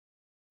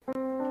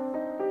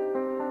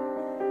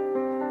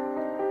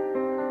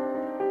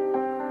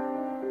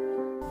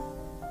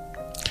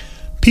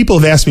people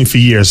have asked me for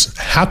years,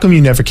 how come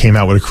you never came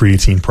out with a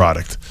creatine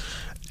product?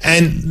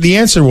 And the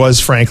answer was,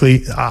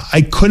 frankly,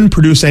 I couldn't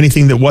produce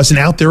anything that wasn't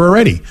out there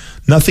already.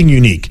 Nothing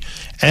unique.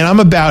 And I'm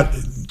about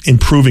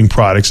improving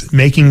products,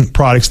 making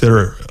products that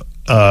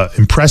are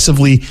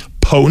impressively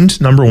potent,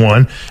 number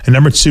one, and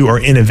number two, are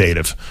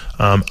innovative.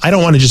 I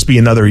don't want to just be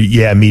another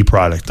me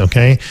product,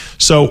 okay?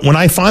 So when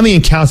I finally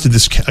encountered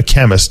a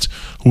chemist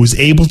who was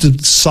able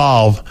to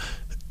solve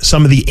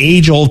some of the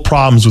age-old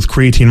problems with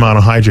creatine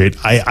monohydrate,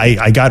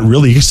 I got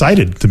really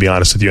excited, to be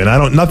honest with you.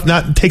 And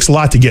it takes a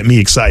lot to get me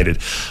excited.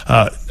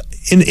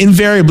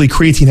 Invariably,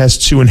 creatine has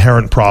two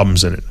inherent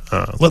problems in it.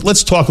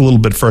 Let's talk a little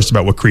bit first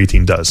about what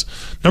creatine does.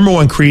 Number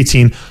one,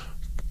 creatine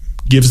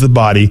gives the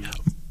body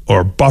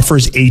or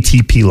buffers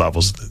ATP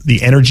levels,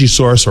 the energy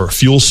source or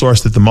fuel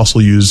source that the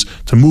muscle uses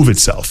to move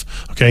itself.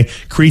 Okay,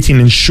 creatine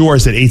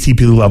ensures that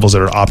ATP levels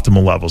are at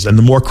optimal levels, and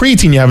the more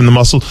creatine you have in the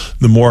muscle,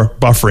 the more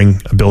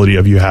buffering ability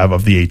you have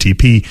of the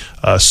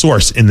ATP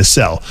source in the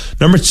cell.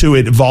 Number two,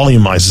 it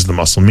volumizes the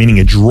muscle, meaning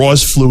it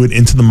draws fluid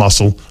into the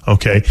muscle.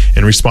 Okay,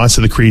 in response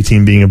to the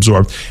creatine being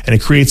absorbed, and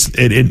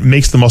it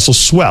makes the muscle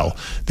swell.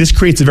 This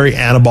creates a very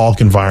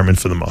anabolic environment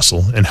for the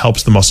muscle and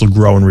helps the muscle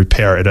grow and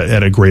repair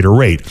at a greater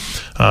rate.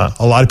 A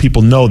lot of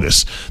people know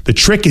this. The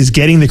trick is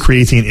getting the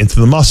creatine into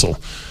the muscle.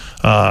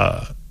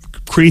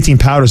 Creatine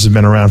powders have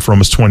been around for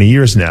almost 20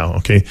 years now.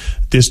 Okay,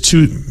 there's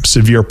two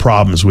severe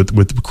problems with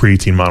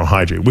creatine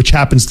monohydrate, which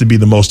happens to be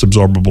the most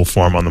absorbable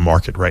form on the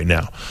market right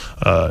now.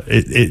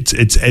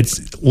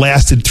 It's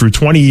lasted through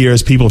 20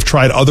 years. People have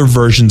tried other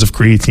versions of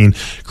creatine.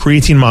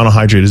 Creatine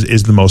monohydrate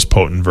is the most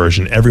potent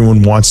version.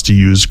 Everyone wants to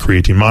use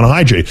creatine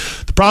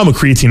monohydrate. The problem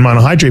with creatine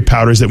monohydrate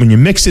powder is that when you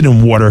mix it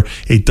in water,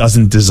 it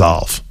doesn't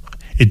dissolve.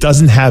 It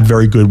doesn't have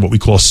very good what we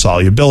call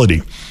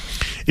solubility.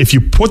 If you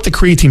put the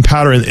creatine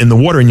powder in the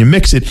water and you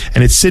mix it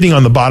and it's sitting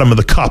on the bottom of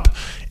the cup,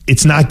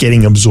 it's not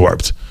getting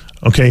absorbed.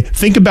 Okay?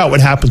 Think about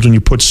what happens when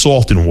you put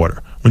salt in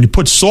water. When you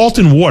put salt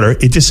in water,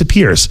 it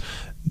disappears.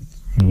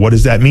 What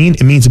does that mean?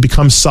 It means it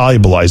becomes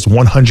solubilized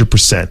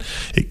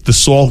 100%. The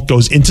salt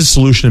goes into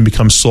solution and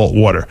becomes salt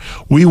water.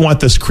 We want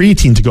this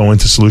creatine to go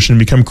into solution and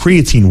become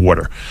creatine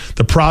water.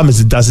 The problem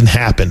is it doesn't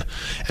happen.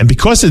 And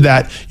because of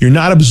that, you're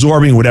not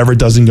absorbing whatever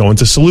doesn't go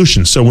into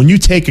solution. So when you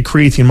take a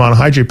creatine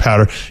monohydrate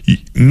powder,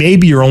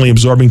 maybe you're only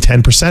absorbing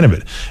 10% of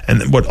it.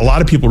 And what a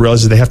lot of people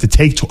realize is they have to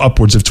take to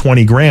upwards of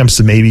 20 grams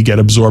to maybe get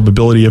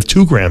absorbability of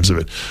 2 grams of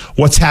it.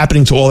 What's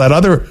happening to all that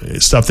other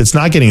stuff that's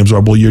not getting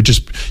absorbable?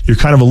 You're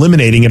kind of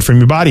eliminating it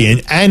from your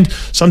body, and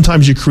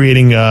sometimes you're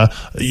creating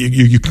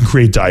you can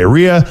create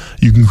diarrhea,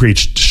 you can create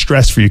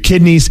stress for your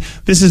kidneys.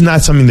 This is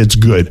not something that's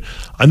good.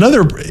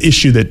 Another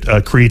issue that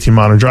creatine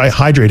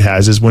monohydrate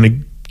has is when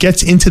it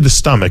gets into the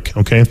stomach,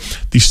 okay,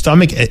 the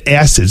stomach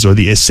acids or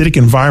the acidic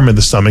environment of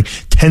the stomach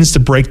tends to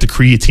break the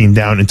creatine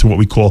down into what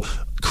we call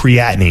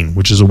creatinine,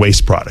 which is a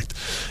waste product.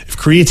 If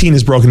creatine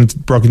is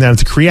broken down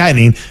into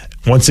creatinine,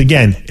 once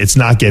again, it's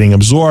not getting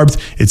absorbed,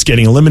 it's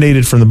getting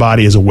eliminated from the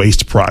body as a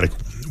waste product.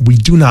 We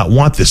do not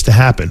want this to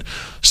happen.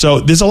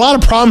 So there's a lot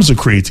of problems with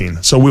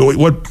creatine. So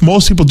what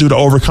most people do to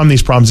overcome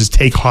these problems is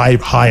take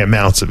high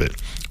amounts of it,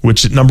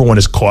 which number one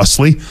is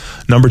costly.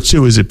 Number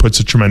two is it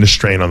puts a tremendous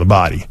strain on the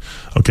body,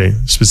 okay,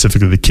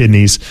 specifically the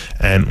kidneys.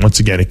 And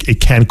once again,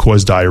 it can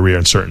cause diarrhea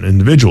in certain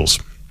individuals.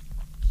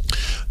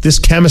 This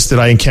chemist that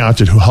I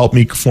encountered who helped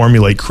me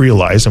formulate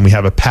Crealyze, and we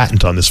have a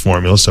patent on this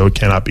formula, so it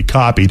cannot be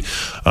copied,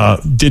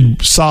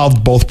 did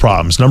solve both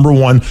problems. Number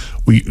one,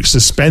 we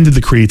suspended the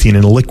creatine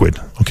in a liquid,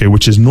 okay,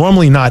 which is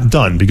normally not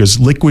done because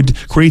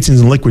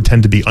creatines in liquid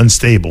tend to be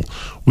unstable.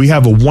 We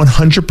have a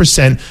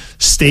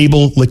 100%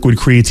 stable liquid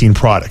creatine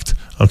product,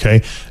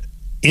 okay.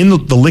 In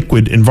the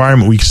liquid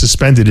environment, we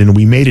suspended it and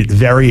we made it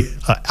very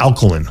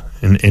alkaline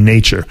in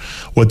nature.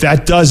 What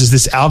that does is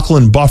this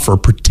alkaline buffer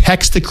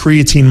protects the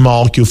creatine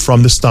molecule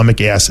from the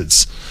stomach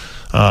acids.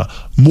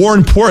 More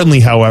importantly,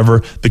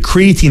 however, the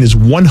creatine is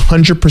 100%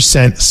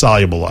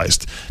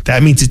 solubilized.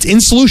 That means it's in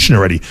solution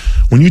already.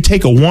 When you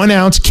take a 1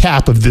 ounce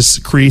cap of this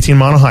creatine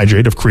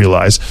monohydrate of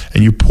Crealyze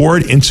and you pour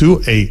it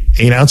into a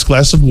 8 ounce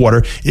glass of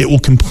water, it will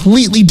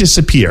completely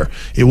disappear.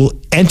 It will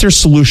enter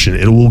solution.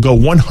 It will go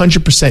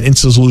 100%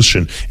 into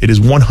solution. It is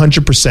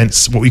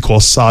 100% what we call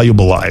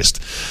solubilized.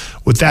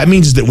 What that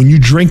means is that when you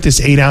drink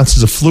this 8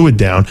 ounces of fluid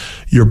down,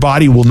 your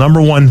body will,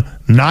 number one,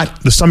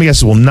 the stomach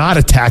acid will not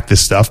attack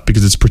this stuff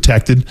because it's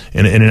protected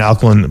in an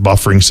alkaline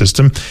buffering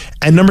system.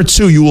 And number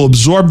two, you will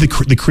absorb the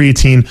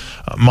creatine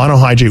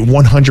monohydrate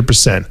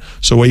 100%.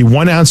 So a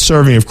 1 ounce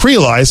serving of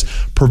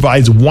Crealyze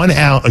provides a 1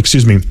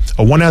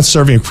 ounce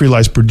serving of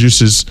Crealyze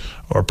produces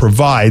or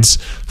provides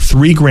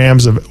 3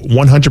 grams of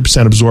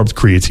 100% absorbed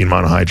creatine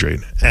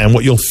monohydrate. And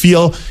what you'll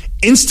feel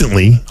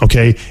instantly,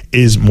 okay,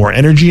 is more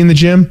energy in the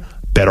gym,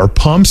 better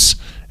pumps,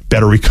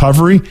 better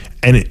recovery,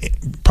 and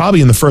probably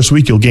in the first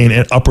week you'll gain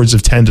upwards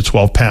of 10 to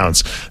 12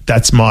 pounds.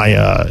 That's my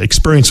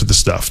experience with the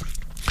stuff.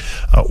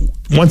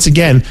 Once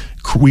again,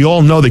 we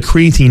all know that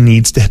creatine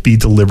needs to be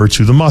delivered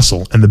to the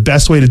muscle. And the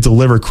best way to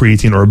deliver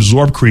creatine or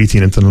absorb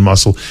creatine into the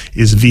muscle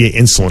is via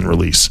insulin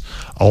release.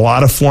 A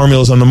lot of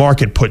formulas on the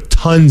market put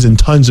tons and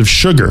tons of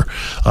sugar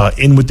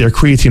in with their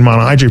creatine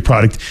monohydrate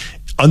product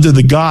under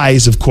the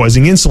guise of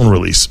causing insulin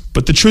release.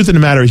 But the truth of the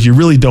matter is you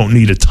really don't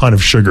need a ton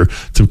of sugar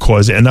to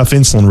cause enough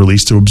insulin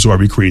release to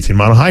absorb your creatine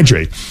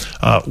monohydrate.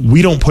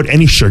 We don't put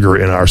any sugar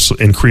in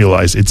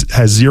Crealyze. It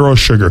has zero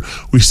sugar.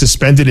 We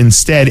suspend it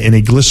instead in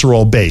a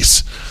glycerol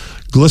base.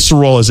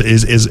 Glycerol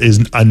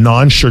is a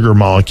non-sugar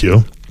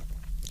molecule.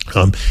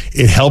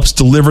 It helps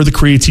deliver the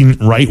creatine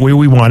right where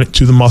we want it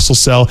to the muscle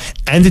cell,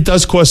 and it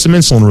does cause some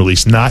insulin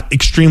release, not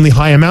extremely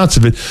high amounts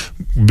of it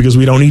because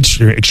we don't need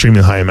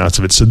extremely high amounts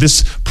of it. So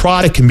this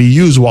product can be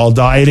used while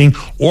dieting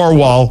or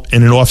while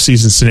in an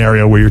off-season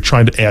scenario where you're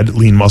trying to add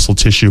lean muscle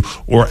tissue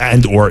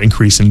or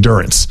increase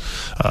endurance.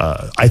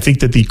 I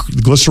think that the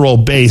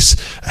glycerol base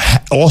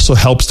also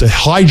helps to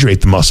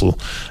hydrate the muscle.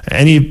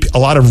 A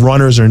lot of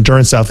runners or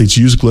endurance athletes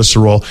use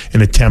glycerol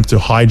in an attempt to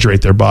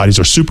hydrate their bodies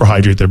or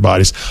superhydrate their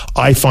bodies.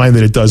 I find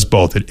that it does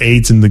both. It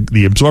aids in the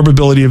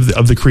absorbability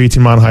of the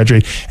creatine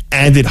monohydrate,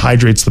 and it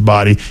hydrates the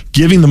body,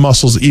 giving the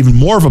muscles even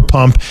more of a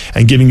pump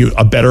and giving you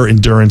a better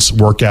endurance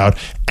workout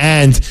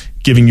and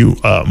giving you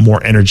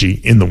more energy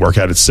in the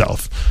workout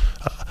itself.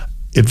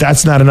 If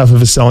that's not enough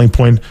of a selling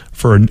point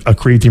for a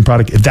creatine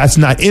product, if that's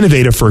not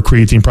innovative for a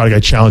creatine product, I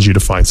challenge you to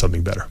find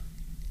something better.